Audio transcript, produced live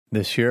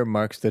This year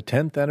marks the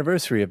 10th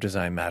anniversary of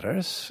Design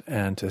Matters,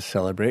 and to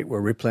celebrate, we're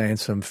replaying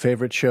some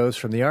favorite shows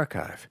from the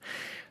archive.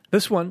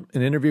 This one,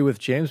 an interview with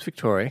James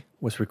Victore,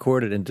 was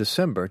recorded in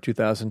December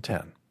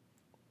 2010.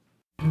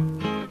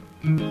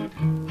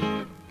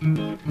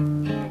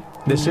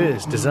 This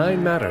is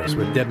Design Matters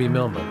with Debbie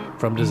Millman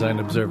from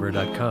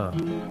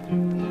DesignObserver.com.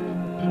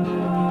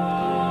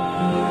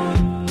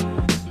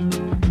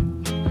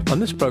 On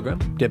this program,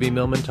 Debbie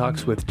Millman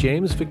talks with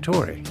James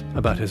Victore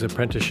about his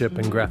apprenticeship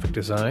in graphic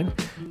design,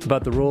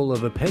 about the role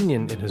of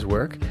opinion in his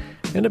work,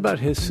 and about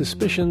his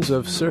suspicions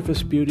of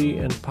surface beauty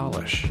and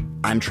polish.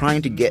 I'm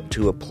trying to get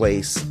to a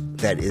place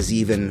that is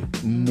even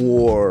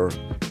more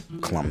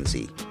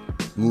clumsy,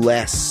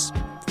 less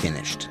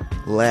finished,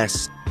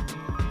 less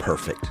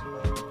perfect.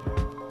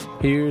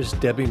 Here's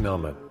Debbie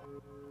Millman.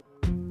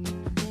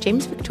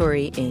 James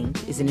Victore,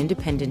 Inc. is an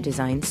independent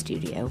design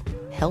studio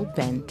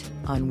hell-bent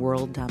on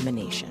world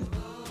domination.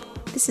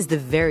 This is the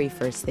very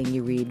first thing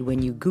you read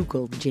when you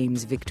Google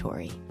James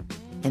Victore.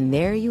 And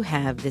there you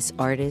have this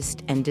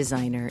artist and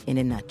designer in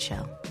a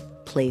nutshell.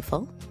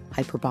 Playful,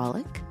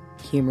 hyperbolic,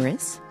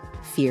 humorous,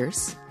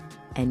 fierce,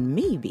 and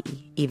maybe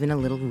even a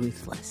little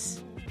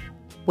ruthless.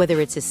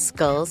 Whether it's a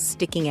skull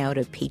sticking out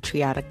a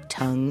patriotic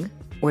tongue,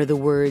 or the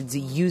words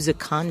 "use a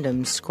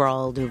condom"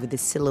 scrawled over the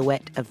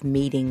silhouette of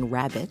mating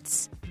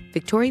rabbits,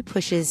 Victore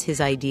pushes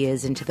his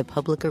ideas into the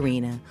public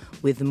arena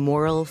with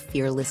moral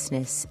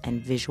fearlessness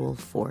and visual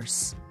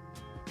force.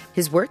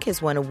 His work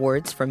has won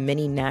awards from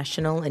many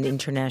national and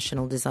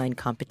international design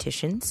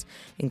competitions,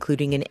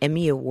 including an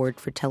Emmy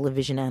Award for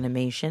television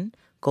animation,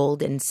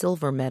 gold and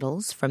silver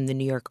medals from the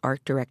New York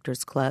Art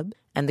Directors Club,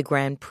 and the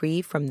Grand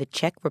Prix from the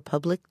Czech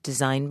Republic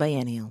Design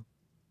Biennial.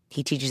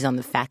 He teaches on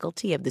the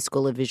faculty of the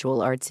School of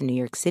Visual Arts in New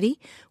York City,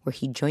 where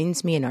he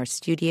joins me in our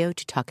studio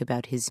to talk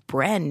about his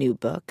brand new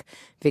book,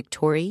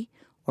 Victore,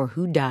 or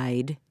Who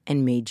Died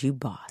and Made You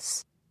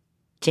Boss.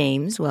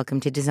 James, welcome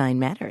to Design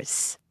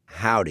Matters.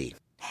 Howdy.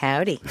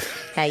 Howdy.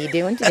 How you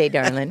doing today,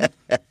 darling?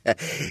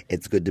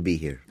 It's good to be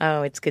here.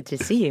 Oh, it's good to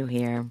see you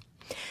here.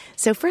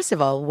 So first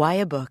of all, why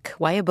a book?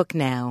 Why a book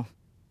now?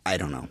 I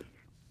don't know.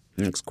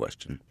 Next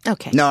question.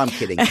 Okay. No, I'm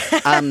kidding.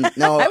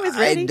 No, I was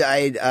ready.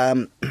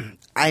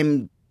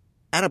 I'm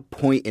at a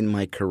point in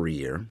my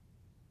career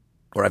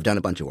where I've done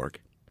a bunch of work,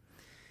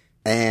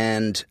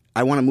 and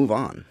I want to move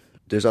on.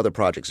 There's other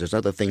projects. There's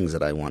other things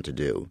that I want to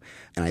do.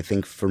 And I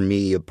think for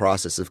me, a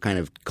process of kind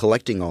of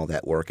collecting all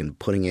that work and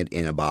putting it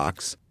in a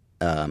box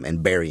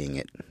and burying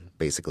it,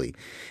 basically.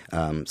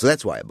 So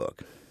that's why a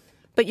book.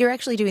 But you're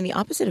actually doing the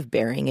opposite of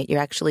burying it.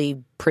 You're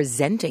actually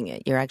presenting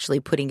it. You're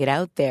actually putting it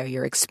out there.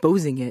 You're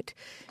exposing it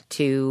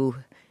to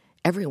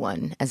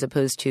everyone as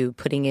opposed to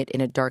putting it in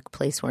a dark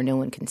place where no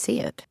one can see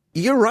it.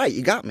 You're right.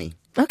 You got me.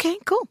 Okay,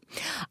 cool.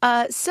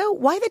 So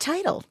why the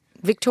title?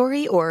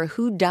 Victore, or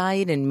Who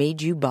Died and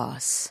Made You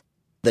Boss?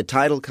 The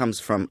title comes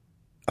from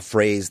a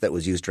phrase that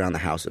was used around the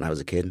house when I was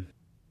a kid,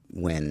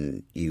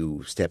 when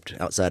you stepped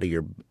outside of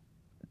your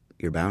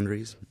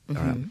boundaries.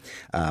 Mm-hmm.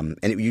 And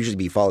it would usually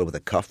be followed with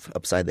a cuff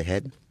upside the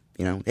head.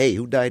 You know, hey,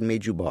 who died and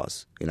made you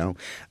boss? You know,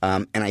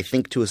 and I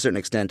think to a certain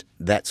extent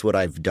that's what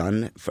I've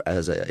done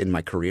in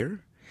my career.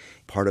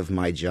 Part of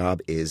my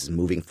job is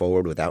moving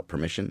forward without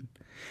permission.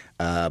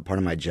 Part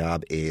of my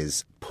job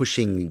is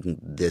pushing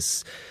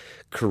this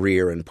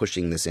career and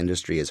pushing this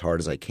industry as hard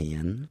as I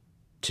can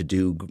to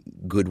do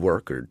good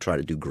work or try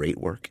to do great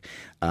work.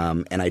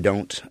 And I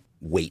don't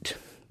wait.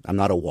 I'm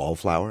not a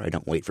wallflower. I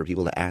don't wait for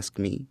people to ask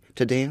me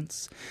to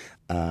dance.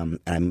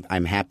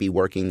 I'm happy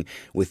working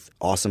with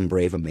awesome,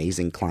 brave,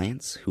 amazing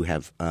clients who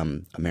have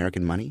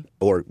American money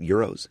or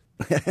euros.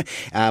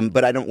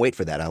 But I don't wait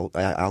for that.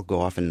 I'll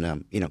go off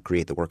and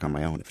create the work on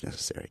my own if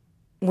necessary.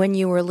 When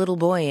you were a little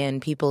boy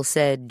and people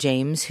said,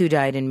 James, who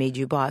died and made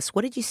you boss,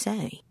 what did you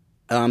say?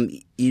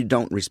 You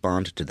don't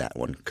respond to that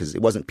one because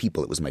it wasn't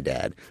people, it was my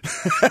dad.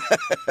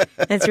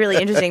 That's really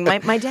interesting.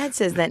 My dad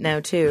says that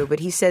now too,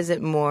 but he says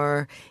it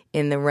more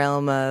in the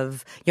realm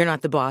of, you're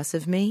not the boss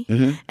of me.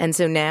 Mm-hmm. And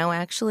so now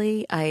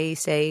actually I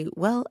say,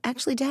 well,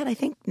 actually, Dad, I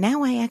think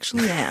now I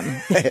actually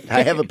am.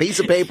 I have a piece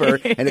of paper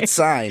and it's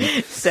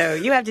signed. So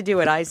you have to do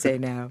what I say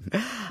now.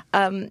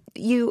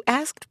 You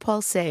asked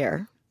Paul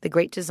Sayer, the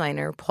great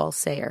designer Paul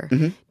Sayer,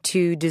 mm-hmm.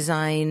 to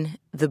design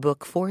the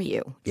book for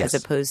you, yes.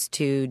 as opposed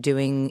to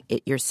doing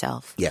it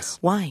yourself. Yes.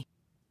 Why?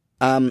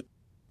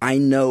 I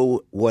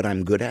know what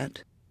I'm good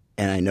at,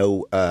 and I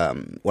know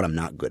what I'm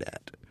not good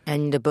at.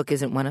 And a book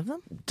isn't one of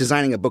them?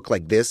 Designing a book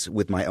like this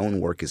with my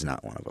own work is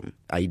not one of them.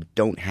 I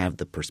don't have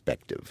the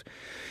perspective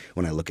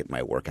when I look at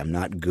my work. I'm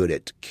not good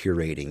at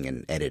curating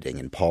and editing.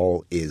 And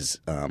Paul is,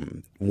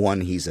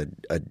 one, he's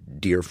a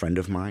dear friend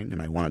of mine,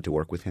 and I wanted to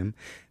work with him.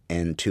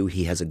 And two,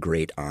 he has a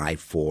great eye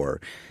for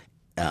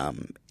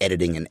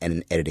editing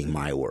and editing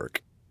my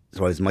work.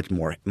 So I was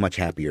much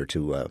happier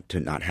to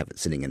not have it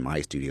sitting in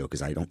my studio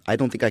because I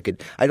don't think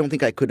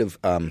I could have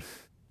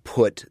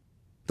put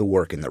the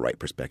work in the right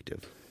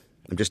perspective.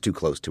 I'm just too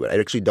close to it. I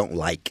actually don't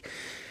like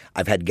 –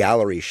 I've had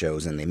gallery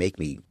shows and they make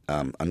me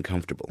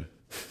uncomfortable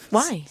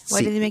Why?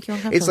 Why did they make you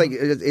uncomfortable? It's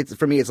like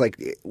for me. It's like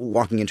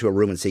walking into a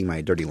room and seeing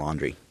my dirty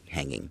laundry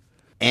hanging,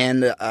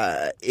 and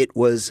it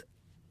was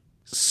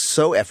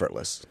so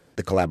effortless.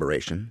 The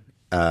collaboration.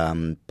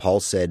 Paul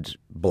said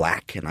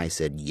black, and I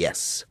said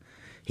yes.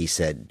 He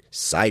said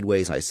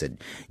sideways. I said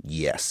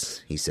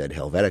yes. He said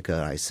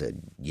Helvetica. I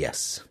said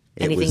yes.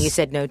 Anything you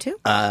said no to?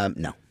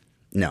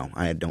 No,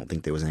 I don't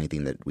think there was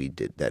anything that we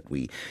did that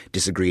we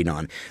disagreed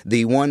on.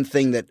 The one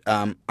thing that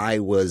I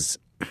was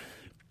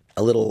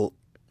a little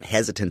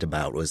hesitant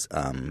about was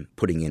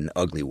putting in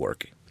ugly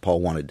work.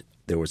 Paul wanted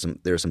there were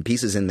some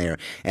pieces in there,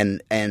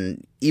 and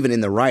even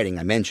in the writing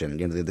I mentioned,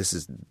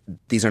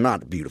 these are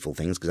not beautiful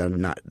things because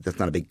that's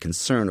not a big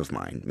concern of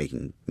mine,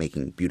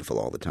 making beautiful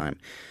all the time.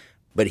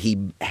 But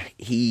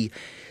he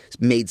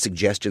made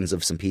suggestions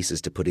of some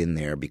pieces to put in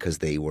there because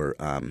they were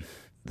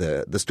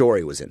the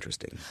story was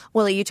interesting.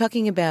 Well, are you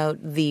talking about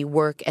the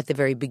work at the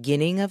very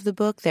beginning of the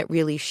book that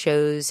really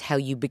shows how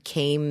you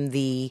became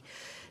the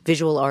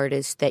visual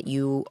artist that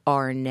you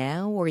are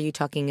now, or are you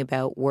talking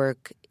about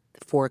work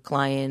for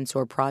clients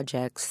or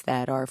projects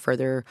that are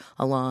further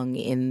along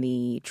in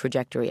the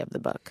trajectory of the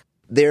book?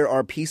 There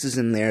are pieces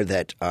in there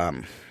that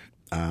on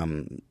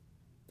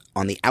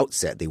the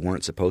outset they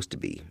weren't supposed to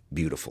be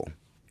beautiful.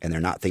 And they're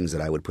not things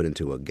that I would put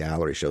into a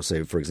gallery show.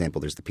 Say, for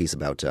example, there's the piece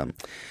about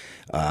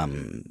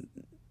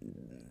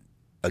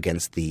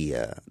against the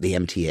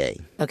MTA.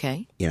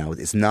 Okay.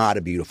 It's not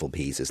a beautiful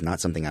piece. It's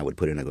not something I would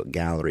put in a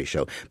gallery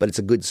show, but it's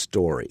a good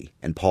story.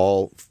 And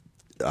Paul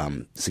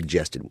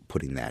suggested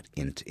putting that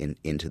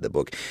into the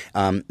book.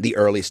 The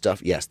early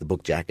stuff, yes, the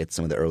book jackets,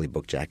 some of the early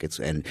book jackets.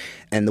 And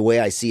the way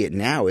I see it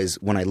now is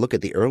when I look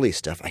at the early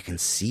stuff, I can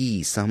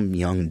see some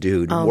young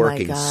dude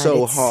working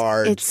so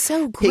hard. It's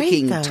so great,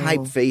 picking though.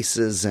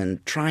 typefaces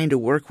and trying to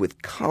work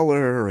with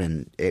color,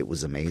 and it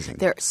was amazing.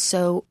 They're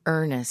so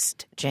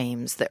earnest,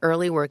 James. The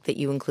early work that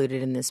you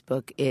included in this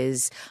book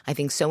is, I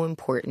think, so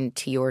important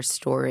to your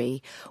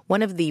story.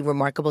 One of the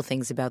remarkable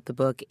things about the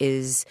book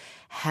is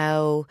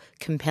how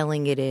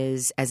compelling it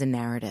is as a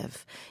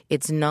narrative.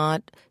 It's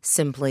not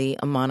simply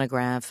a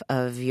monograph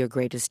of your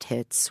greatest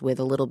hits with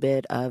a little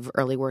bit of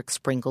early work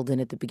sprinkled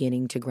in at the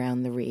beginning to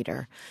ground the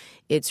reader.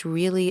 It's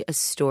really a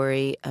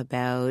story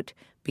about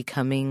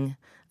becoming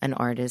an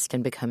artist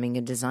and becoming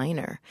a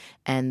designer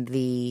and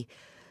the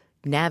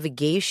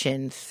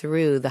navigation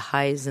through the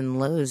highs and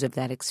lows of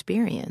that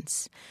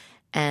experience.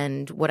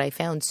 And what I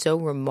found so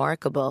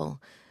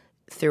remarkable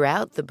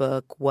throughout the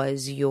book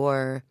was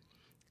your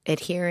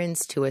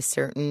adherence to a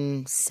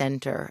certain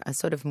center, a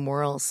sort of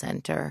moral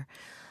center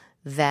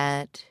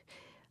that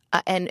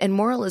and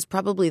moral is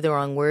probably the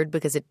wrong word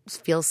because it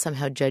feels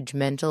somehow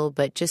judgmental,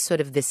 but just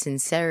sort of the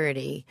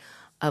sincerity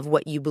of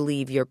what you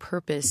believe your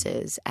purpose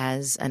is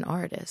as an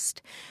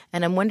artist.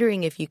 And I'm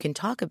wondering if you can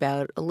talk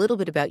about a little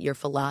bit about your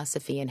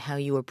philosophy and how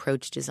you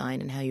approach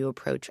design and how you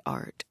approach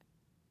art.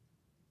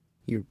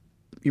 You're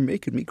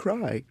making me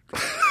cry.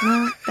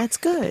 Well, that's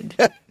good.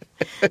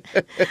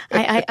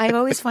 I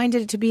always find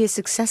it to be a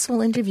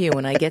successful interview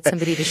when I get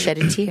somebody to shed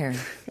a tear.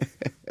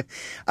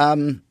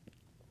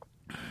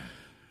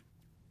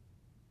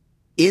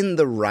 In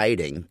the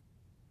writing,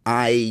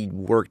 I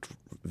worked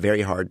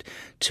very hard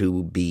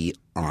to be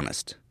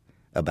honest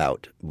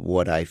about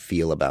what I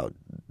feel about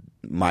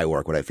my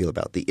work, what I feel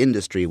about the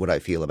industry, what I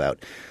feel about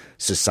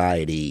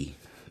society,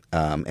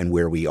 and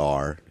where we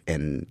are,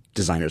 and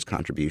designers'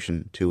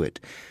 contribution to it.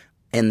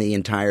 And the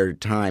entire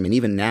time, and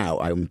even now,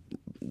 I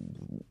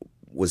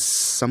was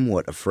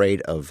somewhat afraid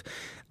of,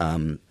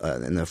 and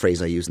the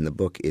phrase I use in the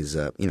book is,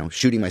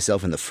 shooting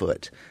myself in the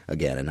foot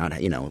again, and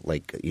not,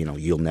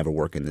 you'll never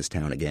work in this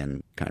town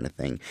again kind of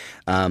thing.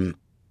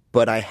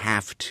 But I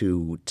have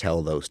to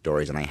tell those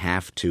stories, and I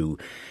have to.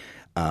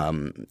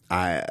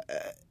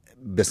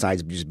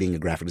 Besides just being a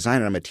graphic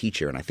designer, I'm a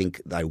teacher, and I think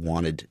I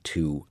wanted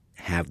to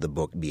have the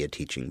book be a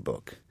teaching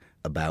book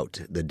about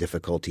the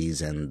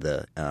difficulties and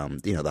the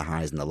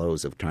highs and the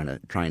lows of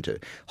trying to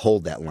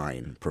hold that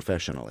line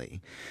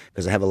professionally.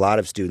 Because I have a lot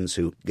of students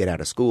who get out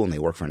of school and they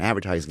work for an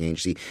advertising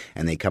agency,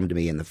 and they come to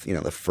me, and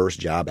the first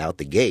job out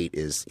the gate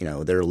is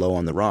they're low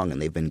on the rung,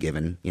 and they've been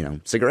given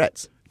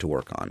cigarettes to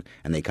work on,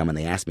 and they come and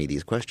they ask me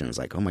these questions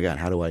like, oh my God,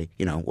 how do I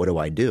what do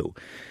I do?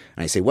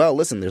 And I say, well,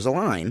 listen, there's a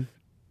line,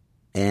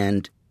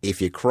 and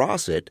if you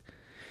cross it,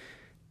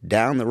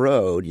 down the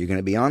road, you're going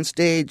to be on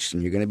stage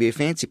and you're going to be a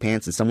fancy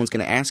pants, and someone's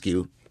going to ask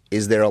you,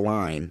 is there a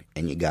line?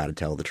 And you got to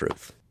tell the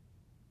truth.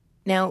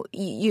 Now,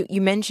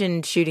 you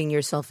mentioned shooting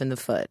yourself in the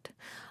foot.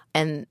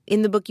 And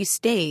in the book, you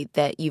state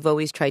that you've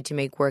always tried to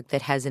make work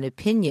that has an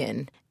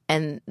opinion.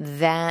 And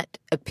that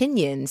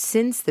opinion,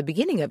 since the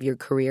beginning of your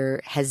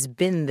career, has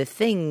been the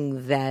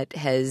thing that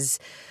has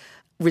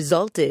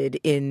resulted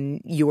in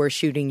your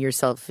shooting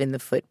yourself in the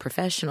foot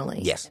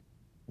professionally. Yes.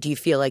 Do you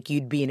feel like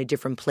you'd be in a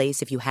different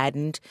place if you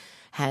hadn't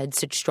had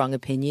such strong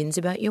opinions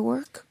about your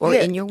work or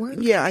in your work?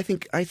 Yeah, I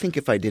think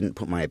if I didn't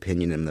put my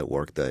opinion in the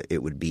work,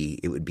 it would be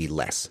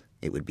less.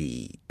 It would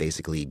be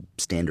basically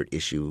standard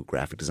issue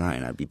graphic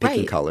design. I'd be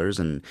picking colors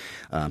and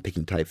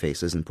picking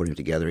typefaces and putting them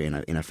together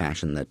in a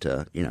fashion that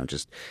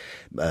just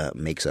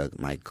makes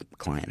my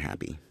client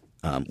happy,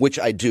 which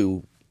I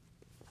do.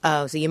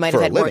 Oh, so you might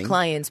have had more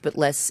clients but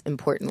less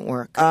important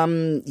work.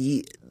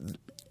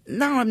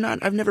 No, I'm not.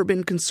 I've never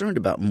been concerned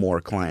about more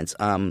clients.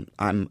 I'm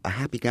a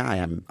happy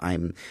guy.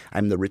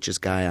 I'm the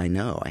richest guy I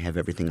know. I have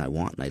everything I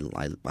want, and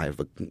I have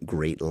a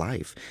great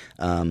life.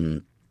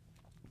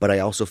 But I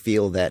also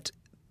feel that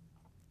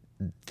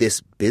this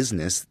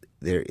business,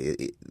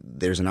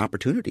 there's an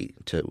opportunity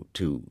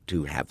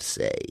to have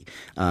say,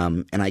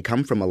 and I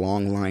come from a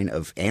long line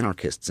of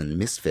anarchists and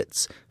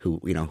misfits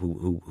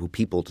who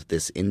peopled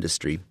this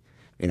industry,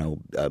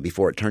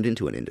 before it turned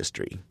into an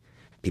industry.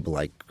 People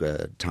like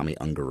Tommy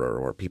Ungerer,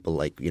 or people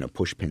like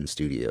Pushpin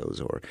Studios,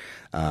 or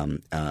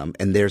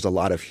and there's a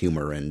lot of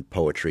humor and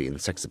poetry and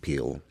sex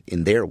appeal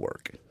in their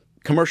work,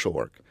 commercial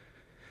work,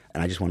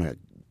 and I just want to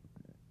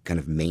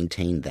kind of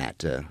maintain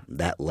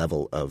that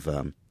level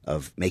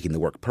of making the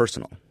work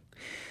personal.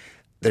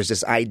 There's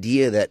this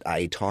idea that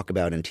I talk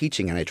about in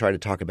teaching, and I try to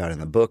talk about in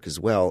the book as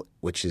well,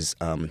 which is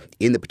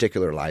in the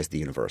particular lies the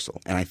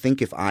universal. And I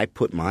think if I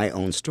put my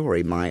own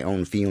story, my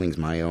own feelings,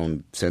 my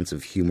own sense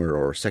of humor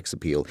or sex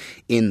appeal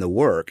in the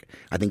work,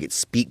 I think it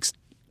speaks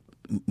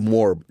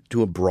more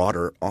to a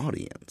broader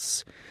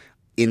audience,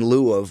 in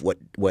lieu of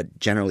what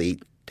generally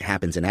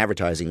happens in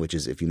advertising, which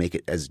is if you make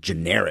it as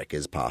generic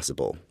as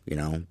possible,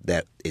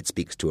 that it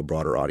speaks to a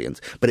broader audience,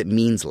 but it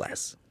means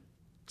less.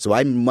 So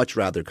I'd much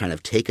rather kind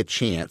of take a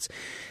chance,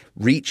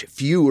 reach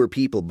fewer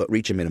people, but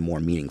reach them in a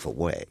more meaningful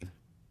way.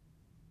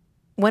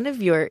 One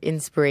of your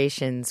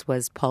inspirations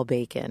was Paul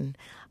Bacon,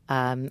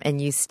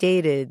 and you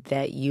stated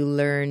that you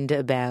learned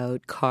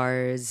about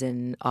cars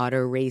and auto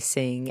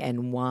racing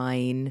and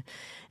wine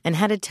and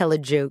how to tell a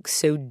joke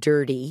so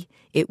dirty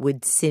it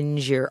would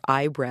singe your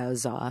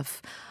eyebrows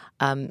off.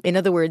 In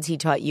other words, he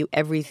taught you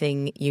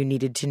everything you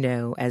needed to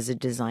know as a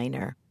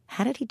designer.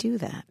 How did he do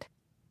that?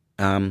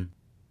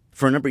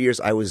 For a number of years,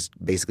 I was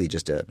basically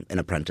just an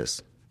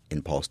apprentice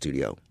in Paul's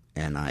studio,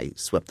 and I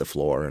swept the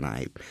floor and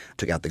I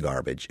took out the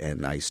garbage,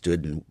 and I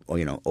stood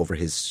over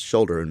his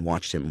shoulder and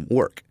watched him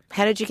work.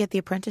 How did you get the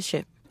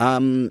apprenticeship?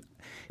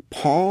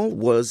 Paul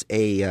was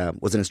an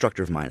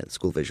instructor of mine at the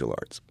School of Visual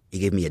Arts. He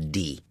gave me a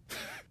D.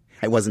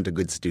 I wasn't a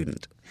good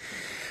student,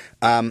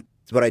 but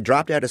I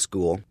dropped out of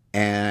school,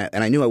 and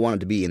I knew I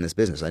wanted to be in this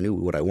business. I knew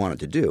what I wanted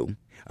to do.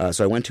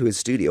 So I went to his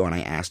studio and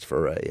I asked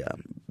for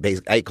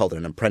I called it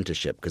an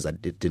apprenticeship because I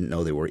didn't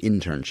know there were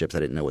internships. I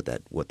didn't know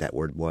what that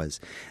word was.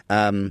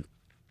 And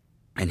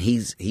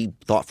he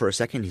thought for a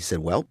second. He said,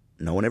 well,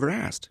 no one ever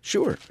asked.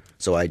 Sure.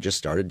 So I just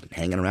started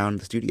hanging around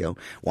the studio,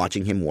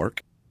 watching him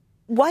work.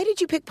 Why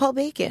did you pick Paul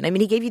Bacon? I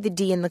mean, he gave you the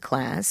D in the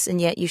class,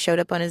 and yet you showed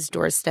up on his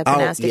doorstep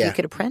and asked if you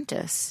could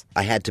apprentice.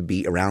 I had to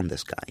be around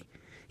this guy.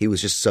 He was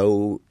just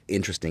so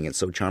interesting and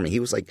so charming. He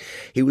was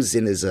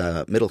in his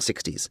middle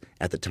 60s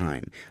at the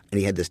time, and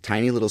he had this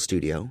tiny little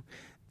studio,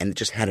 and it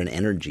just had an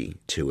energy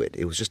to it.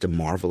 It was just a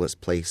marvelous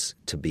place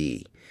to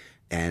be,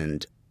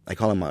 and I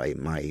call him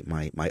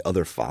my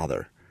other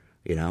father.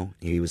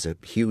 He was a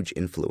huge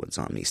influence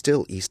on me.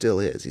 He still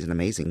is. He's an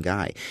amazing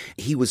guy.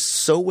 He was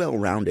so well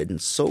rounded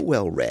and so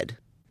well read.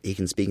 He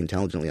can speak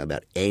intelligently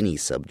about any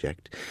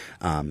subject.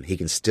 He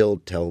can still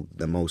tell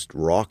the most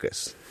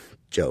raucous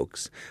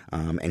jokes,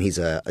 and he's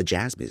a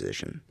jazz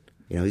musician.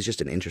 He's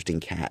just an interesting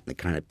cat, the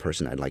kind of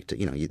person I'd like to,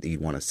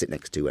 you'd want to sit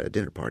next to at a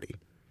dinner party.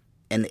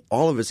 And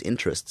all of his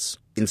interests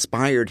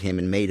inspired him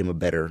and made him a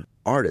better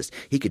artist.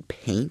 He could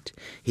paint,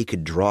 he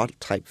could draw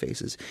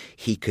typefaces,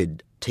 he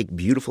could take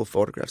beautiful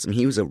photographs. I mean,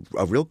 he was a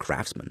real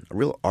craftsman, a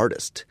real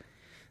artist.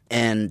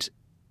 And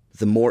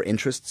the more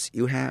interests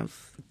you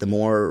have, the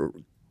more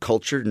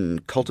cultured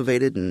and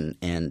cultivated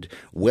and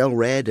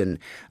well-read, and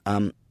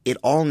it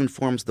all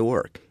informs the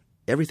work.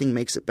 Everything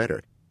makes it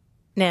better.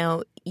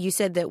 Now, you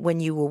said that when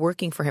you were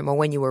working for him or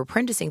when you were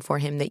apprenticing for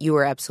him that you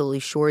were absolutely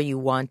sure you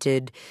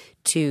wanted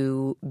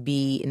to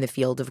be in the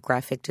field of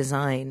graphic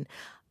design,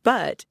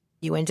 but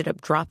you ended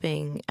up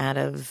dropping out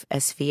of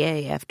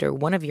SVA after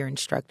one of your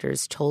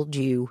instructors told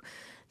you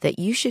that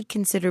you should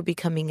consider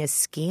becoming a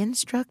ski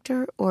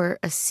instructor or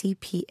a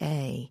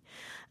CPA.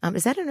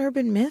 Is that an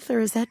urban myth or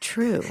is that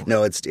true?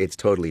 No, it's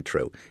totally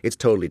true. It's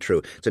totally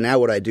true. So now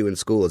what I do in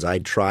school is I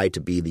try to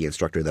be the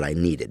instructor that I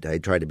needed. I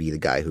try to be the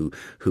guy who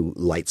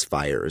lights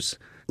fires,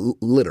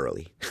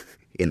 literally,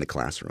 in the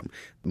classroom.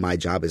 My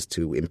job is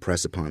to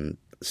impress upon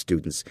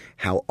students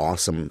how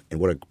awesome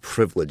and what a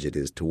privilege it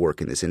is to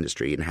work in this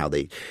industry and how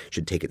they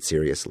should take it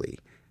seriously.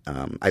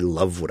 I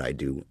love what I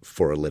do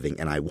for a living,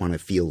 and I want to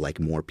feel like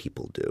more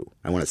people do.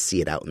 I want to see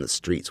it out in the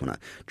streets when a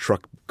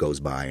truck goes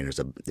by and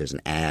there's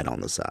an ad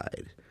on the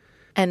side.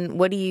 And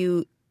what do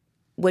you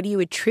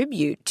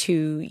attribute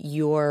to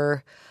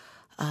your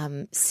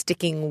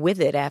sticking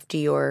with it after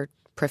your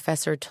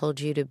professor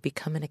told you to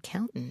become an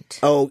accountant.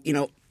 Oh,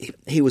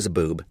 he was a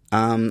boob.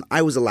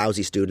 I was a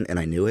lousy student, and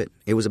I knew it.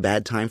 It was a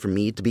bad time for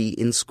me to be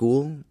in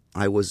school.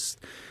 I was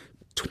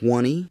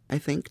 20, I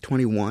think,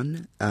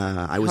 21.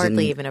 I was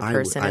hardly even a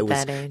person at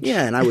that age.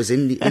 Yeah, and I was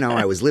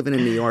I was living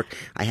in New York.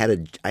 I had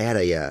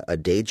a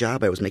day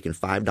job. I was making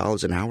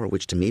 $5 an hour,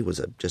 which to me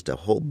was just a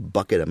whole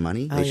bucket of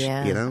money. Oh,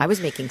 yeah. I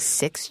was making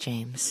 $6,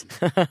 James.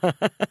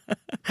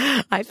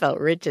 I felt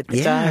rich at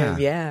the time.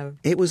 Yeah.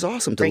 It was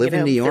awesome to live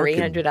in New York.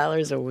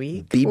 $300 a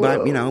week. Be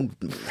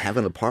have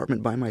an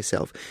apartment by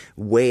myself,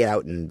 way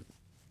out in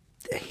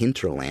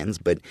hinterlands.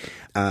 But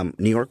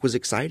New York was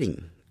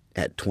exciting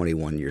at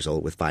 21 years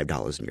old with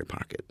 $5 in your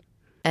pocket.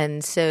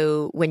 And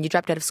so when you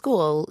dropped out of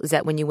school, is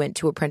that when you went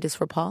to apprentice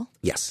for Paul?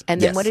 Yes.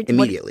 And then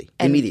immediately.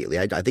 Immediately.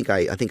 I think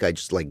I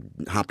just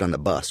hopped on the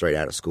bus right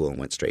out of school and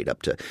went straight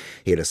up to.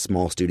 He had a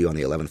small studio on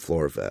the 11th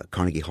floor of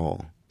Carnegie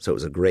Hall, so it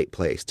was a great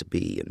place to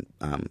be. And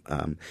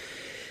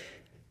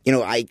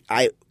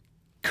I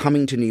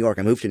coming to New York.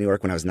 I moved to New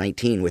York when I was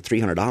 19 with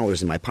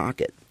 $300 in my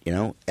pocket.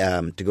 To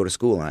go to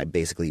school, and I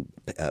basically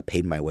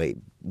paid my way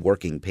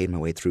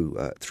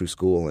through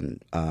school,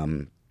 and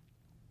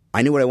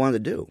I knew what I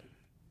wanted to do.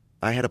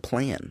 I had a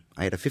plan.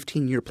 I had a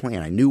 15-year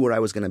plan. I knew where I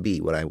was going to be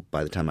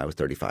by the time I was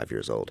 35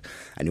 years old.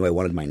 I knew I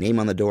wanted my name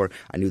on the door.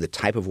 I knew the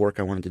type of work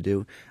I wanted to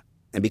do.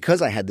 And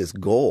because I had this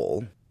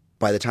goal,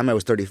 by the time I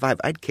was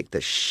 35, I'd kicked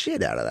the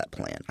shit out of that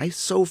plan. I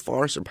so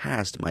far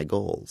surpassed my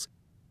goals.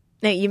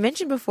 Now, you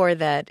mentioned before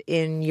that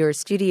in your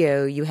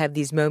studio you have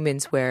these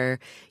moments where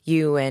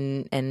you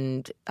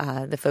and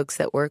the folks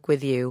that work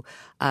with you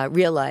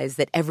realize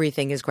that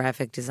everything is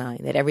graphic design,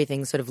 that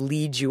everything sort of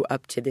leads you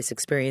up to this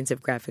experience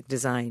of graphic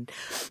design.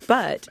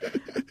 But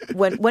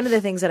one of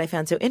the things that I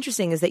found so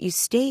interesting is that you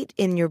state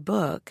in your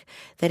book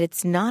that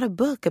it's not a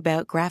book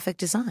about graphic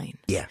design.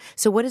 Yeah.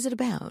 So what is it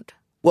about?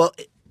 Well,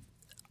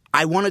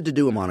 I wanted to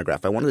do a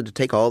monograph. I wanted to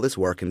take all this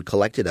work and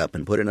collect it up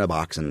and put it in a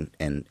box and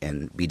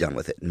be done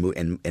with it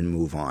and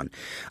move on.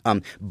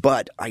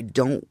 But I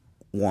don't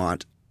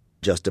want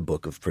just a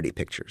book of pretty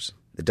pictures.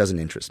 It doesn't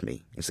interest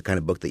me. It's the kind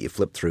of book that you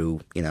flip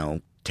through,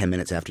 10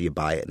 minutes after you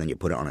buy it, and then you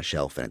put it on a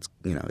shelf and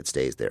it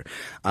stays there.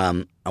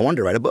 I wanted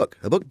to write a book.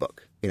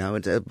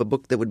 It's a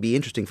book that would be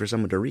interesting for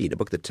someone to read, a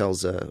book that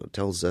tells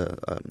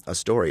a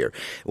story, or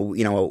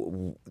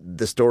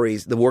the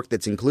stories, the work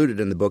that's included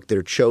in the book,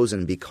 they're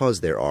chosen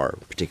because there are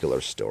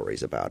particular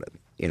stories about it,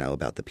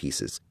 about the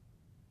pieces.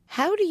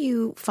 How do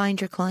you find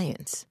your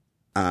clients?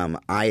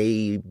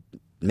 I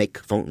make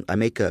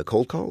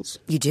cold calls.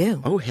 You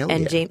do? Oh, hell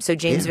and yeah.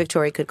 James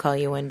Victore could call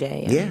you one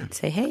day and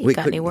say, hey, you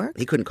got any work?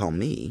 He couldn't call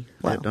me.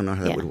 Well, I don't know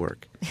how that would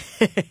work.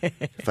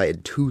 If I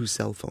had 2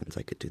 cell phones,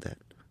 I could do that.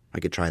 I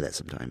could try that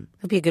sometime.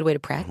 That'd be a good way to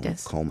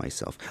practice. Call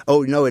myself.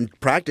 Oh, no, in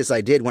practice I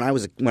did. When I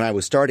was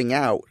starting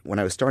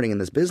in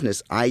this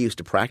business, I used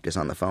to practice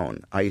on the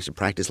phone. I used to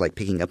practice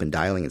picking up and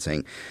dialing and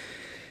saying,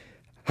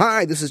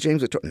 hi, this is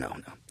James Victore. No.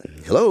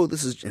 Hello,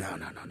 this is... No.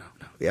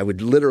 I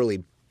would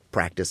literally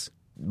practice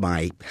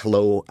my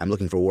hello, I'm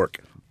looking for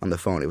work on the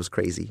phone. It was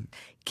crazy.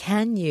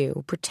 Can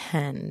you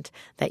pretend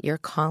that you're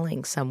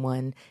calling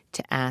someone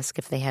to ask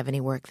if they have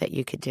any work that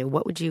you could do?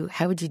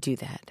 How would you do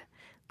that?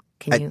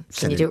 Can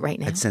you do it right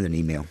now? I'd send an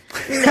email.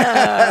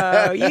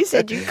 No, you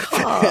said you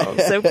call,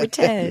 so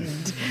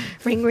pretend.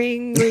 Ring,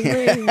 ring, ring,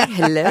 ring.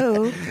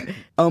 Hello.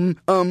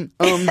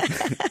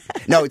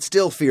 No, it's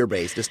still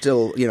fear-based. It's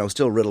still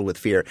riddled with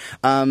fear.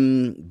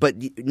 But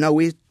no,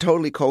 we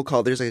totally cold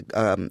call. There's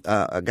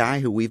a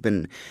guy who we've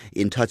been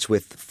in touch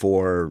with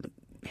for,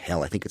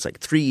 hell, I think it's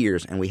 3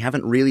 years, and we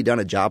haven't really done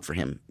a job for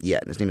him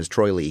yet. His name is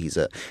Troy Lee. He's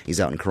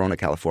out in Corona,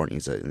 California.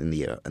 He's in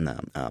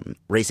the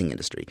racing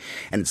industry,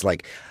 and it's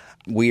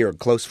we are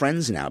close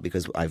friends now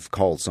because I've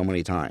called so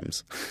many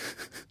times.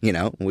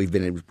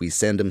 We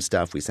send him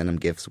stuff, we send him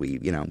gifts, we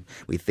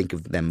think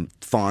of them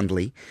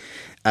fondly.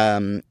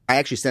 I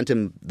actually sent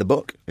him the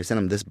book. I sent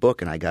him this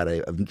book, and I got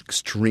an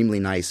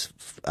extremely nice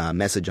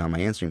message on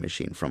my answering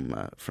machine from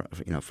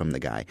the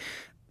guy.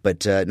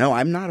 But no,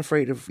 I'm not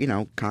afraid of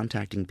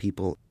contacting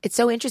people. It's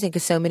so interesting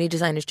because so many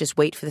designers just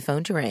wait for the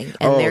phone to ring,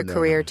 and their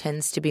career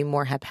tends to be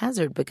more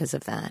haphazard because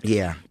of that.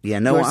 Yeah.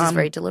 No, yours is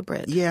very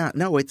deliberate. Yeah,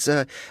 no, it's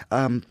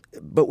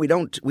but we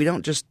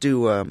don't just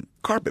do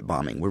carpet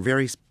bombing. We're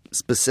very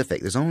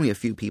specific. There's only a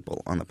few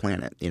people on the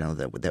planet,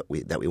 that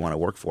we want to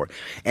work for,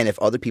 and if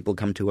other people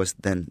come to us,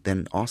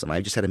 then awesome.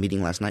 I just had a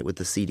meeting last night with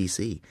the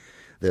CDC,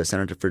 the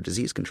Center for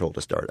Disease Control, to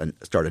start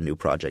a new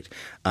project.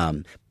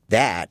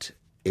 That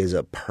is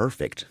a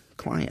perfect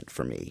client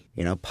for me.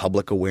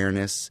 Public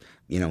awareness,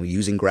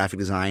 using graphic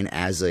design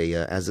as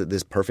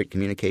this perfect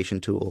communication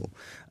tool.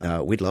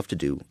 We'd love to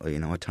do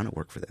a ton of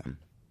work for them.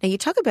 Now, you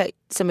talk about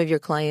some of your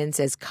clients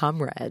as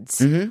comrades.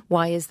 Mm-hmm.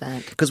 Why is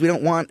that? Because we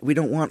don't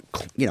want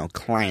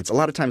clients. A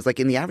lot of times, like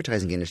in the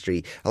advertising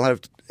industry, a lot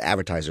of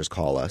advertisers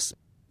call us,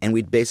 and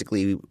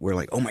we're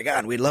like, oh my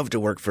God, we'd love to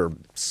work for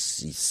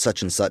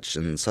such and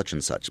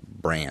such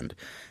brand.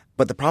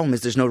 But the problem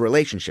is there's no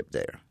relationship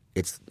there.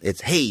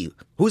 It's hey,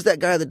 who's that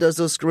guy that does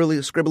those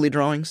scribbly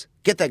drawings?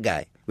 Get that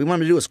guy. We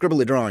want him to do a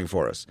scribbly drawing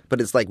for us. But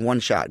it's like one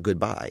shot,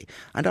 goodbye.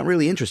 I'm not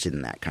really interested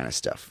in that kind of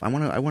stuff. I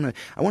want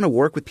to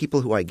work with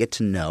people who I get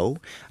to know.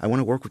 I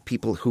want to work with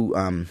people who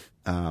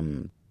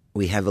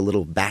we have a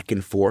little back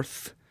and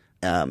forth.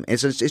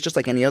 It's just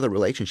like any other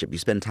relationship. You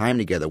spend time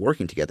together,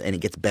 working together, and it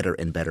gets better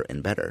and better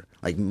and better.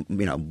 Like,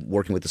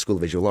 working with the School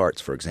of Visual Arts,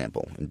 for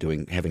example,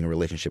 and having a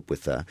relationship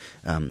with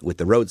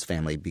the Rhodes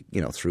family,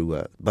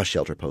 through bus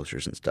shelter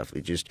posters and stuff.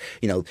 It just,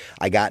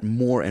 I got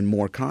more and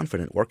more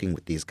confident working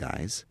with these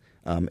guys,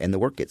 and the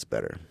work gets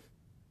better.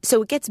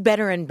 So it gets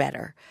better and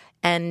better.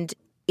 And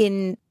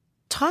in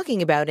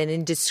talking about and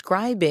in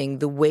describing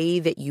the way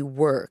that you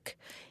work,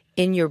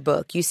 in your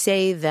book, you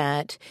say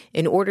that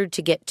in order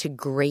to get to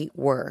great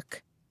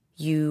work,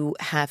 you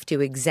have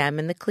to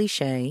examine the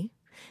cliche,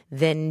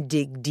 then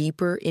dig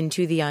deeper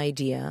into the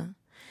idea,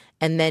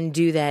 and then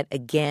do that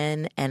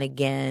again and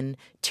again,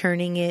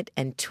 turning it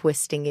and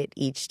twisting it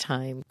each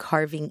time,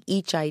 carving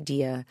each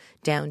idea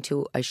down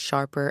to a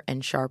sharper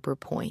and sharper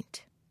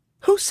point.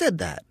 Who said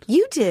that?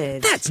 You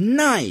did. That's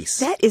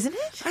nice. Isn't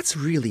it? That's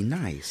really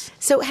nice.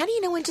 So how do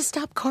you know when to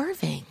stop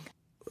carving?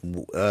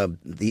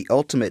 The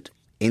ultimate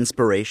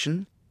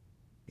inspiration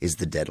is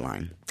the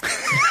deadline.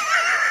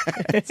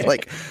 It's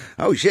like,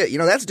 oh shit,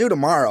 that's due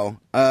tomorrow.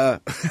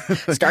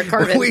 Start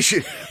carving. We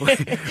should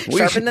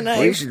sharpen the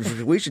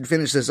knife. We should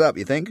finish this up.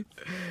 You think?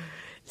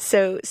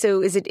 So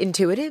is it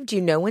intuitive? Do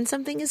you know when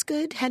something is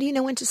good? How do you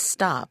know when to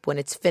stop when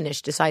it's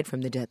finished? Aside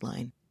from the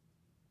deadline.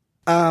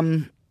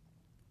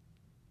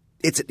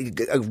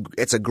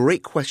 It's a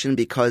great question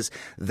because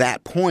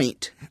that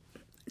point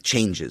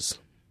changes.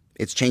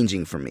 It's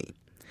changing for me.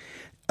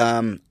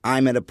 I'm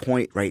at a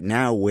point right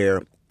now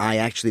where I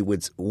actually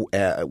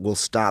will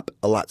stop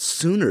a lot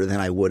sooner than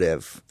I would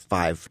have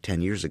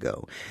 5-10 years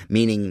ago.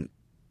 Meaning,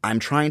 I'm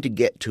trying to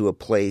get to a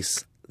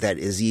place that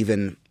is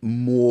even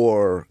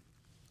more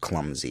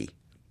clumsy,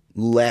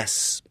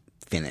 less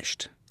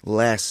finished,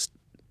 less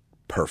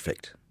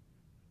perfect.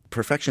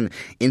 Perfection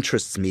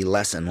interests me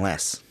less and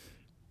less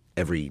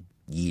every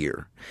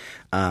year.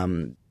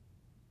 In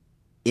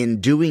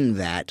doing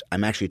that,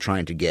 I'm actually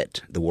trying to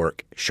get the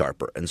work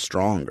sharper and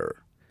stronger.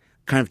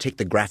 Kind of take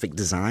the graphic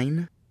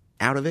design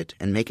out of it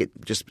and make it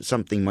just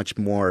something much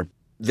more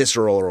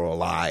visceral or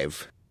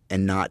alive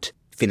and not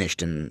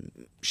finished and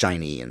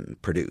shiny and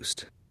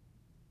produced.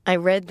 I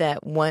read that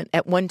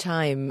at one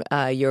time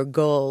your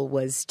goal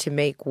was to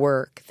make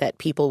work that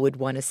people would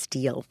want to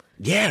steal.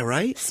 Yeah,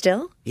 right?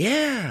 Still?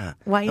 Yeah.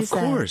 Why is that?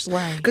 Of course.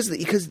 Why?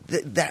 Because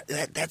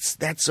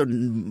that's a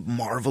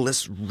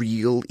marvelous,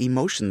 real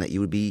emotion that you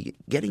would be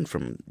getting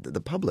from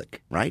the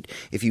public, right?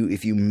 If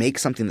you make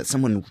something that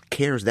someone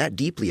cares that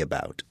deeply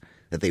about,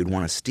 that they would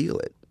want to steal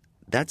it,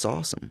 that's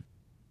awesome.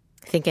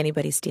 Think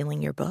anybody's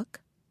stealing your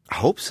book? I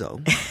hope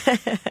so.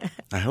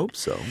 I hope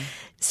so.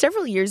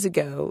 Several years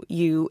ago,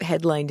 you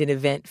headlined an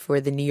event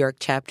for the New York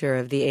chapter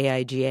of the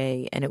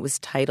AIGA, and it was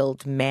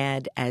titled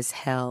Mad as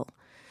Hell.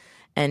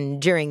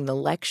 And during the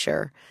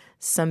lecture,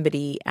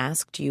 somebody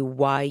asked you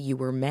why you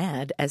were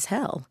mad as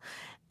hell.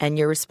 And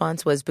your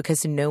response was,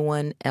 because no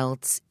one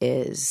else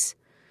is.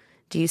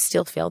 Do you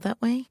still feel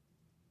that way?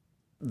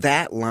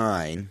 That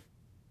line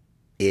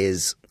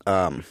is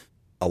a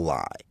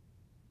lie.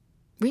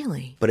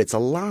 Really? But it's a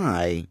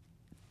lie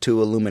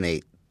to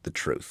illuminate the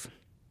truth.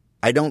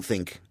 I don't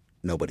think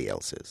nobody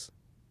else is.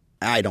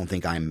 I don't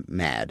think I'm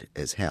mad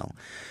as hell.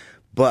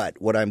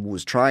 But what I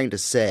was trying to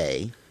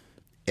say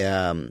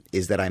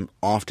is that I'm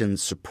often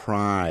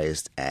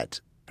surprised at,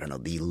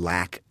 the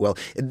lack – well,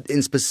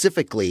 and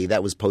specifically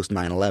that was post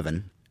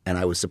 9/11, and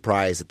I was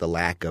surprised at the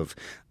lack of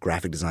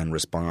graphic design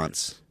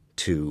response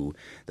to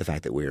the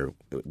fact that we're,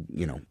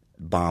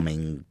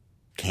 bombing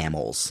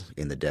camels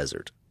in the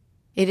desert.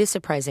 It is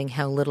surprising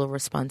how little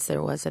response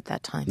there was at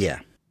that time. Yeah.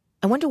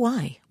 I wonder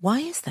why. Why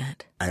is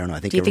that? I don't know.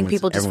 Do you think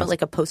people just felt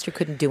like a poster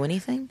couldn't do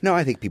anything? No,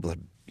 I think people are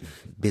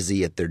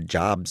busy at their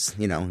jobs,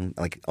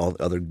 like all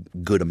other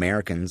good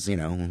Americans,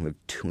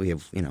 we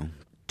have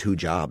 2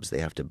 jobs. They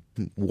have to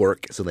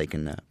work so they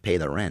can pay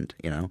their rent,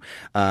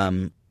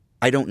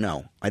 I don't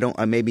know.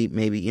 Maybe,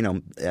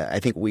 I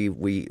think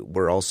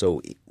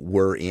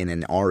we're in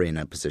and are in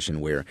a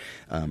position where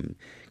kind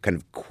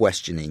of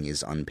questioning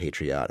is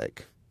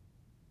unpatriotic.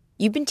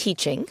 You've been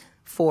teaching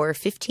for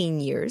 15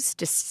 years,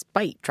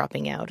 despite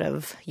dropping out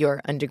of your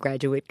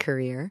undergraduate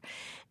career.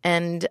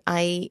 And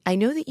I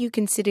know that you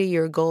consider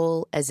your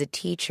goal as a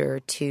teacher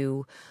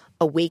to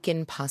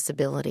awaken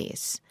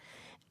possibilities.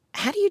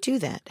 How do you do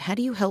that? How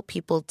do you help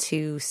people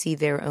to see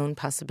their own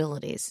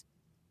possibilities?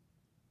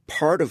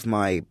 Part of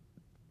my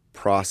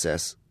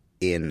process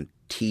in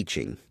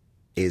teaching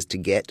is to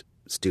get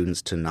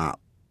students to not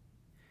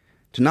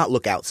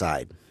look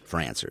outside for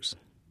answers.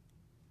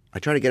 I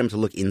try to get them to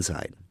look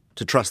inside,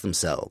 to trust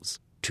themselves,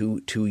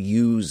 to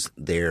use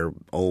their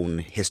own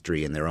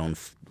history and their own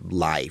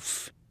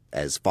life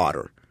as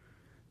fodder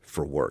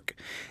for work,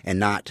 and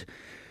not,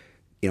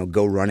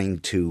 go running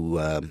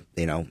to,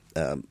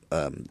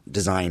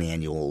 design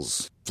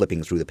annuals,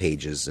 flipping through the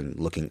pages and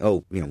looking,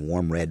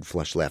 warm red,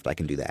 flush left, I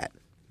can do that.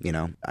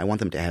 I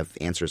want them to have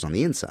answers on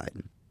the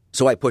inside.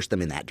 So I push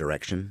them in that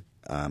direction.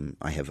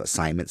 I have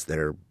assignments that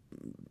are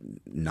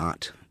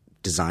not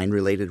design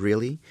related,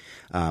 really.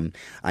 I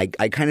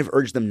kind of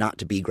urge them not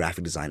to be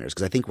graphic designers,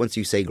 because I think once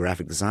you say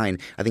graphic design,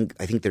 I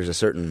think there's a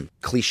certain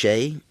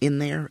cliche in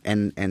there,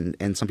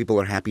 and some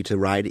people are happy to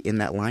ride in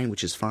that line,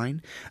 which is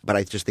fine. But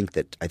I think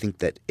that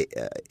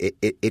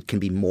it can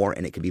be more,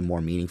 and it can be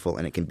more meaningful,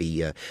 and it can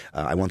be.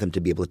 I want them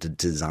to be able to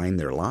design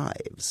their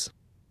lives.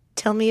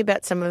 Tell me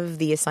about some of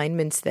the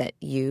assignments that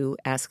you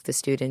ask the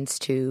students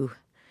to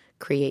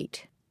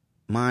create.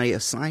 My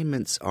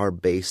assignments are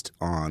based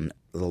on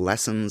the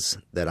lessons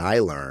that I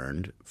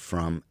learned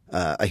from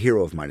a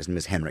hero of mine. His name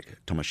is Henryk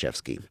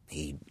Tomaszewski.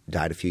 He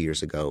died a few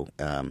years ago.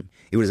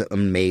 He was an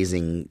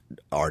amazing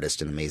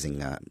artist, an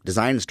amazing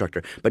design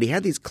instructor. But he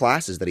had these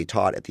classes that he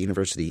taught at the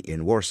university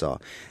in Warsaw,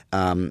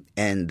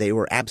 and they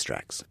were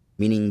abstracts,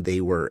 meaning they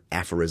were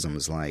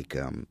aphorisms like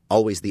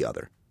always the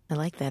other. I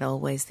like that,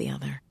 always the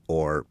other.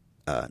 Or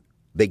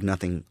big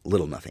nothing,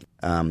 little nothing.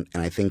 And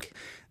I think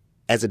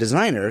as a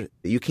designer,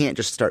 you can't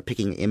just start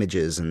picking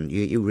images, and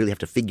you really have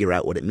to figure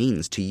out what it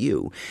means to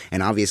you.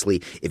 And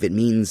obviously, if it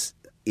means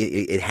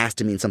it has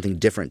to mean something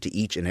different to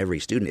each and every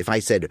student. If I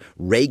said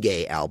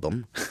reggae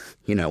album,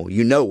 you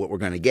know what we're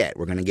going to get.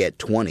 We're going to get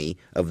 20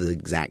 of the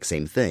exact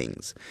same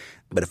things.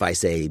 But if I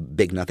say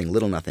big nothing,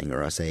 little nothing,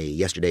 or I say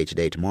yesterday,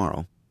 today,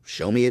 tomorrow,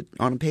 show me it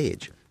on a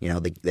page.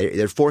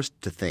 They're forced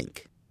to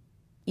think.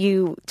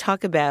 You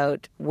talk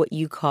about what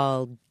you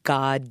call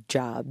God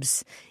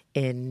jobs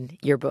in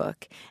your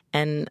book.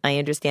 And I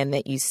understand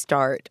that you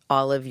start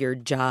all of your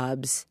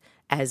jobs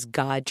as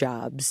God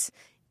jobs.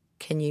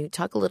 Can you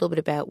talk a little bit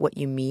about what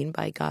you mean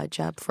by God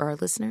job for our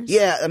listeners?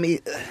 Yeah, I mean,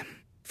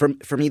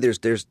 for me, there's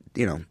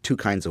two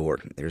kinds of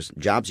work. There's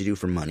jobs you do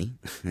for money,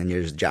 and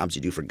there's jobs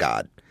you do for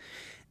God.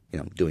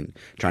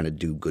 Trying to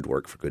do good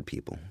work for good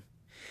people.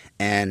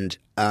 And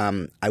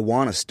I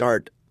want to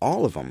start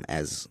all of them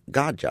as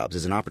God jobs,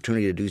 as an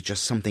opportunity to do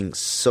just something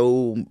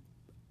so,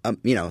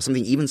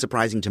 something even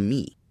surprising to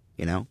me.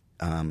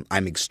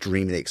 I'm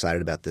extremely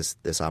excited about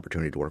this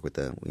opportunity to work with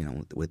the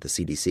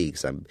CDC,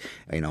 because I'm,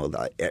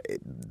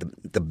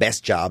 the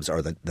best jobs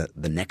are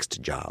the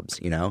next jobs,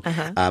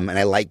 Uh-huh. And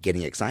I like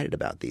getting excited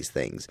about these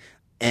things.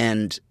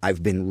 And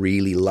I've been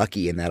really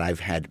lucky in that I've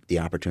had the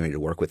opportunity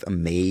to work with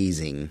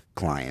amazing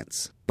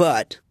clients.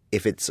 But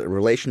if it's a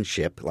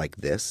relationship like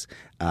this,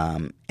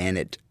 and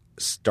it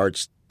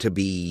starts to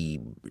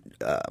be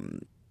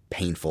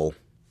painful,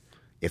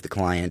 if the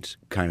client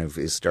kind of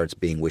starts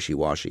being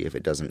wishy-washy, if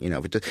it doesn't,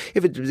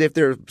 if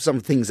there are some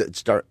things that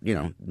start,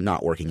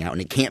 not working out,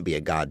 and it can't be a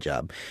God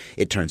job,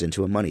 it turns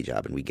into a money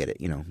job, and we get it,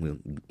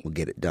 we'll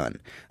get it done.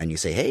 And you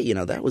say, hey,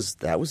 that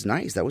was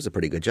nice, that was a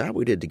pretty good job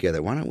we did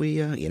together. Why don't we,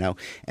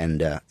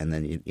 and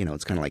then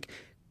it's kind of like,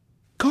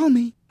 call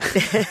me.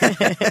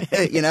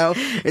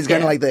 It's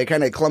kind of like the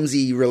kind of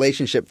clumsy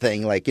relationship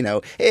thing, like,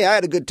 hey, I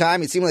had a good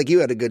time. It seemed like you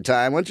had a good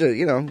time. Why don't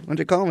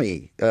you call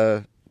me,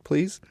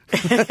 please?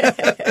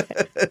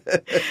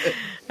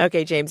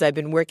 Okay, James, I've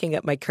been working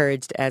up my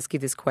courage to ask you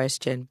this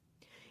question.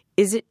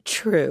 Is it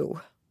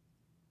true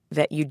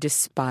that you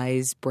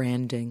despise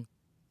branding?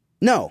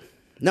 No,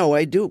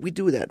 I do. We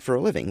do that for a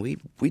living.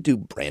 We do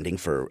branding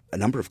for a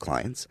number of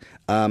clients.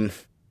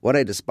 What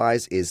I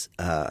despise is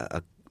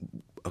a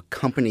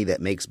company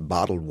that makes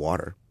bottled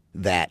water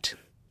that,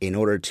 in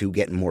order to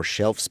get more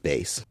shelf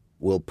space,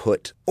 will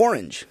put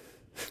orange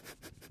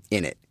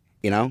in it,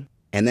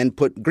 and then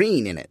put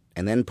green in it,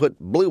 and then put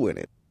blue in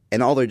it.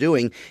 And all they're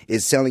doing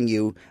is selling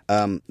you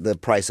the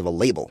price of a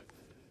label.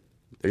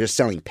 They're just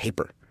selling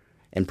paper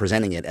and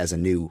presenting it as a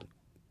new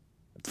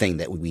thing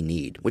that we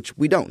need, which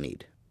we don't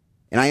need.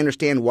 And I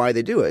understand why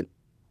they do it.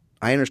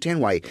 I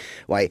understand why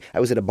I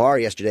was at a bar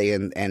yesterday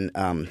and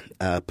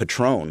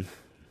Patron,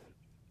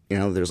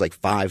 there's like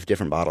 5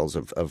 different bottles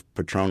of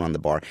Patron on the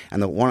bar,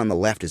 and the one on the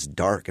left is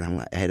dark.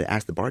 And I had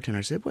asked the bartender,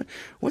 I said,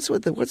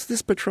 what's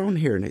this Patron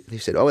here? And he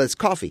said, oh, it's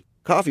coffee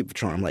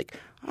Patron. I'm like,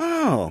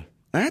 oh,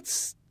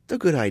 that's a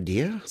good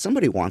idea.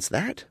 Somebody wants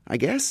that, I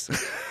guess.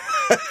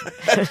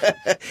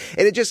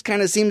 And it just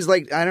kind of seems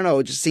like, I don't know,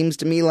 it just seems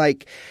to me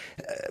like,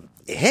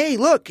 hey,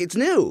 look, it's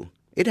new.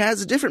 It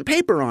has a different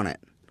paper on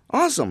it.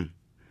 Awesome.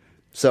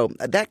 So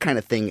that kind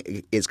of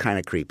thing is kind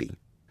of creepy.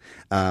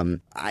 I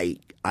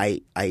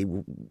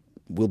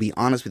will be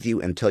honest with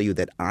you and tell you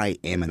that I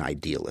am an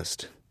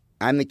idealist.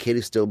 I'm the kid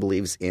who still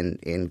believes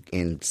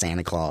in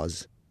Santa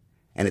Claus,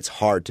 and it's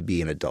hard to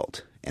be an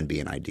adult and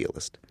be an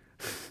idealist.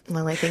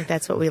 Well, I think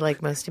that's what we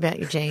like most about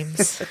you,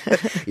 James.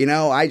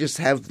 I just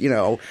have,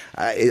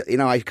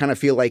 I kind of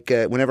feel like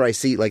whenever I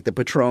see like the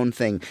Patron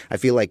thing, I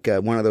feel like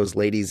one of those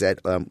ladies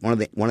at one of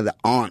the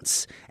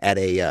aunts at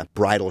a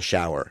bridal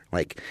shower,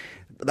 like,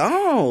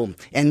 oh,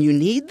 and you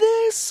need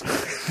this?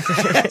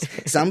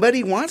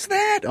 Somebody wants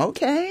that?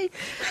 Okay.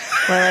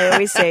 Well, I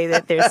always say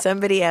that there's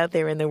somebody out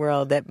there in the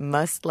world that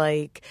must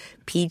like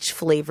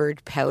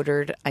peach-flavored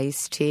powdered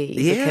iced tea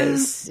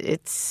because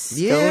it's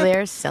still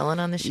there selling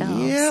on the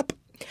shelves. Yep.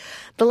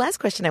 The last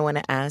question I want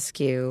to ask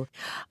you,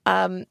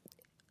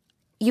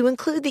 you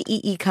include the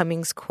E.E.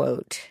 Cummings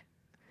quote,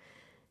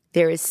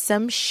 "There is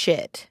some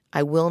shit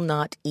I will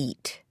not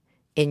eat,"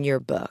 in your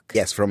book.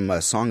 Yes,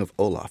 from Song of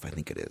Olaf, I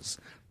think it is.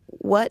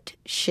 What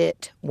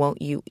shit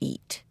won't you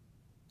eat?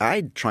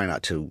 I try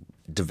not to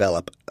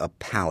develop a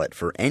palate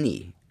for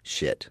any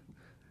shit.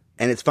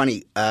 And it's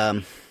funny,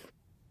 the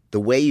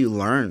way you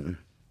learn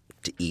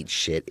to eat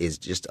shit is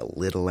just a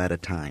little at a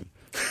time.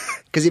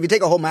 Because if you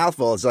take a whole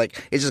mouthful, it's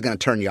just going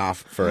to turn you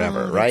off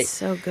forever, right? That's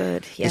so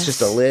good. Yes. It's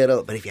just a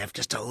little, but if you have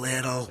just a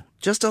little,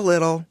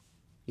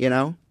 you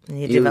know,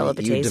 you develop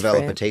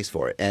a taste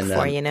for it, and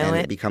before you know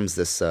it becomes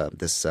this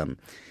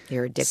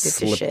you're addicted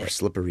to shit.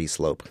 Slippery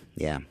slope.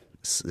 Yeah,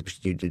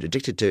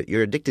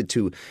 you're addicted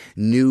to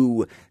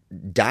new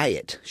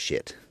diet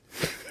shit.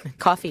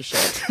 Coffee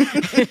shit.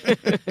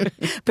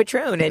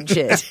 Patron and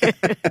shit.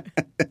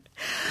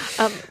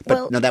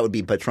 No, that would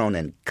be Patron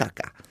and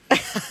caca.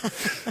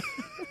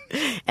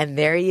 And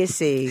there you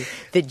see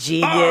the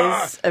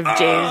genius of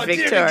James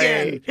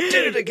Victore. Did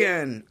it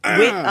again.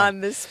 Wit on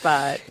the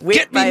spot. Wit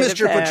Get me by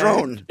Mr. the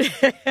Patron.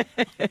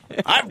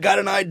 I've got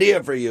an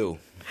idea for you.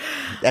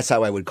 That's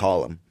how I would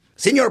call him.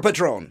 Senor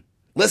Patron,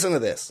 listen to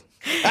this.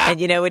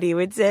 And you know what he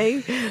would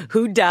say?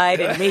 Who died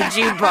and made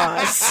you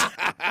boss?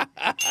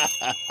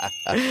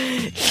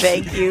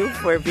 Thank you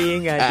for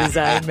being on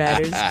Design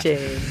Matters,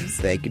 James.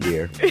 Thank you,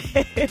 dear.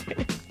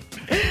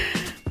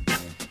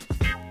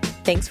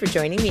 Thanks for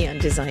joining me on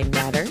Design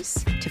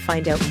Matters. To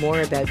find out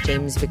more about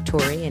James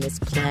Victore and his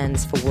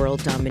plans for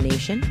world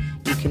domination,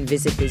 you can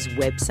visit his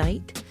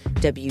website,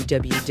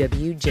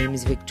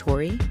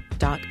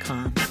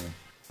 www.jamesvictore.com.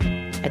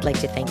 I'd like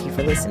to thank you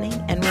for listening,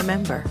 and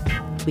remember,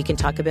 we can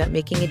talk about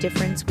making a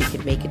difference, we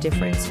can make a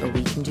difference, or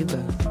we can do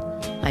both.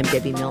 I'm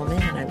Debbie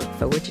Millman, and I look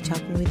forward to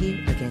talking with you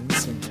again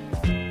soon.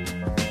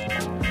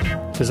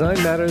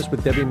 Design Matters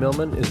with Debbie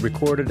Millman is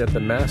recorded at the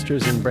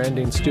Masters in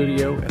Branding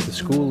Studio at the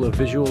School of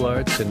Visual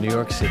Arts in New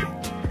York City.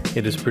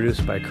 It is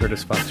produced by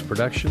Curtis Fox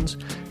Productions,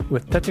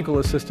 with technical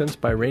assistance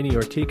by Rainey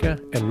Ortica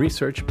and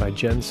research by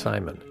Jen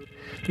Simon.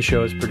 The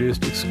show is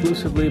produced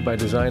exclusively by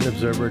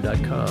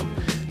DesignObserver.com.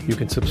 You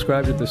can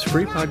subscribe to this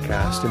free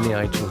podcast in the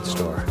iTunes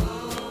Store.